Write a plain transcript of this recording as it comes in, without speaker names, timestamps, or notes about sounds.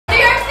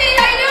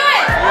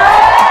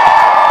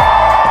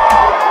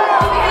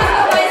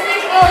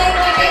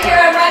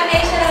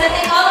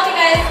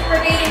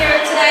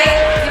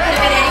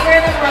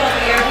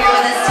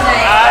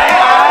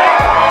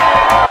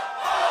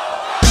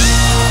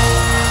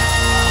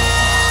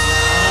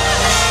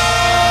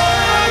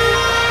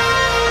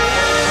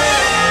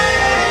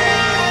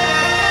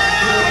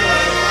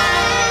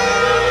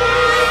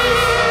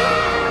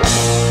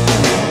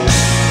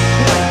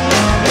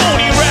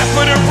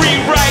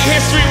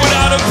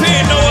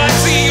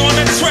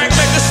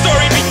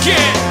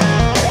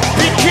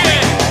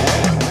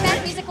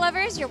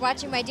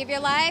watching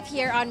mydiveo Live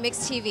here on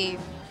MyxTV.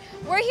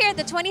 We're here at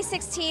the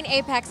 2016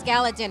 APAICS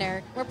Gala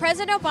dinner, where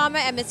President Obama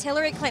and Ms.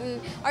 Hillary Clinton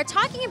are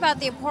talking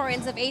about the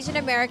importance of Asian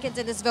Americans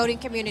in this voting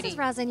community. This is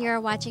Roslynn, you're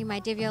watching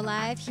mydiveo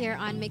Live here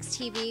on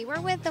MyxTV.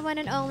 We're with the one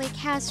and only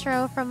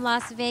Castro from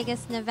Las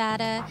Vegas,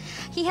 Nevada.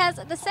 He has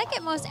the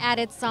second most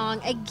added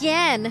song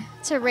again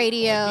to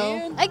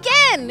radio.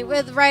 Again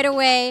with Right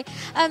Away.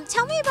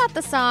 Tell me about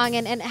the song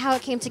and how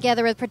it came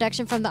together with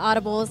production from the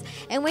Audibles.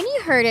 And when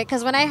you heard it,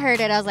 because when I heard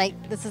it, I was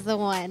like, this is the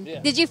one.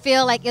 Yeah. Did you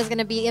feel like it was going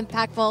to be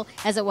impactful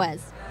as it was?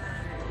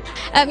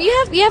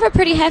 You have a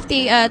pretty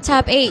hefty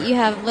top 8. You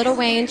have Lil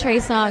Wayne, Trey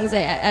Songz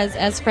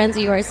as friends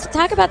of yours.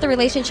 Talk about the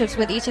relationships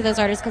with each of those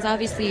artists, because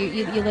obviously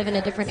you live in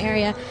a different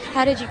area.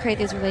 How did you create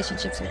these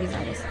relationships with these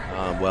artists?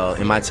 Well,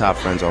 in my top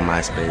friends on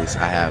MySpace,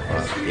 I have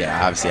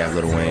obviously I have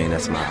Lil Wayne.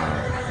 That's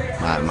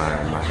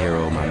my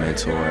hero, my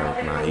mentor,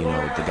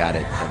 the guy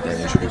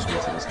that introduced me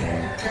to this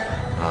game.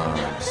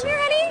 So. You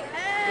ready?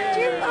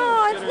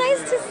 Oh, it's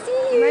nice to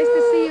see you. Nice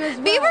to see you as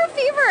well. Bieber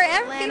fever.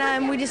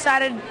 And we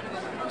decided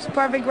it's a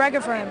perfect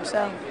record for him,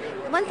 so.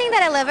 One thing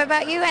that I love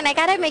about you, and I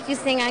gotta make you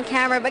sing on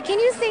camera, but can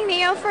you sing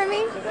Neo for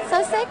me?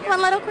 So sick,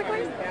 one little quick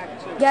one.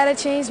 Gotta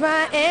change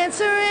my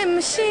answering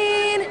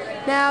machine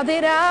now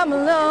that I'm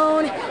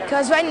alone,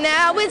 cause right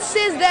now it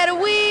says that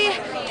we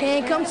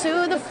can't come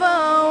to the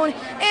phone, and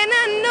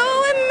I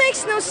know it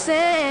makes no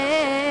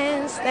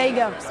sense. There you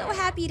go. I'm so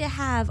happy to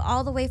have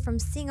all the way from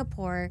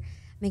Singapore,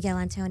 Miguel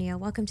Antonio.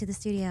 Welcome to the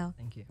studio.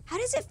 Thank you. How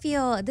does it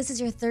feel? This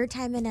is your 3rd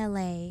time in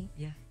LA.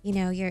 Yeah. You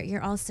know,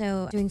 you're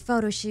also doing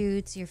photo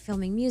shoots, you're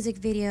filming music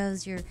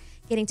videos, you're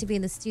getting to be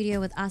in the studio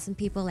with awesome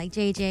people like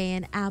JJ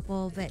and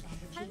Apple, but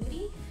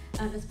opportunity,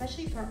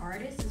 especially for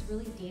artists, is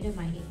really data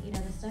mining. You know,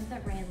 the stuff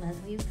that Ryan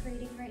Leslie is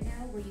creating right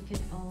now, where you can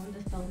own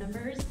the phone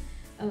numbers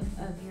of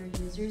your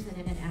users and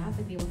in an app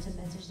and be able to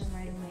message them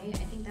right away.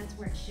 I think that's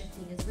where it's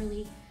shifting, is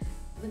really,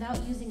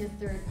 without using a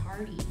third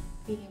party,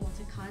 being able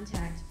to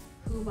contact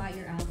who bought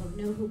your album,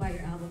 know who bought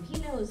your album. He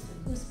knows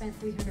who spent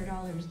 $300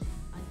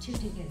 on 2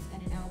 tickets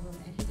and an album,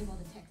 and he's able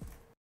to text.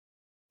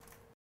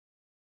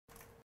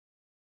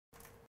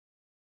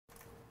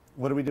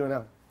 What are we doing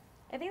now?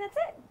 I think that's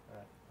it.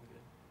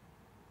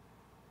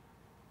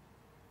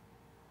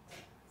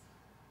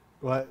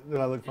 What? Do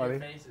I look funny?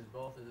 Your faces,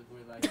 both of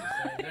we're like the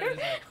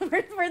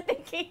same. We're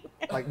thinking.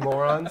 Like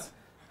morons?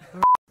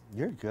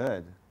 You're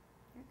good.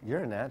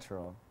 You're a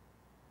natural.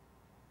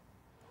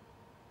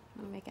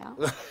 Want to make out?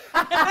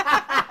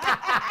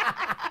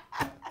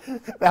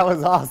 That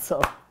was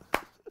awesome.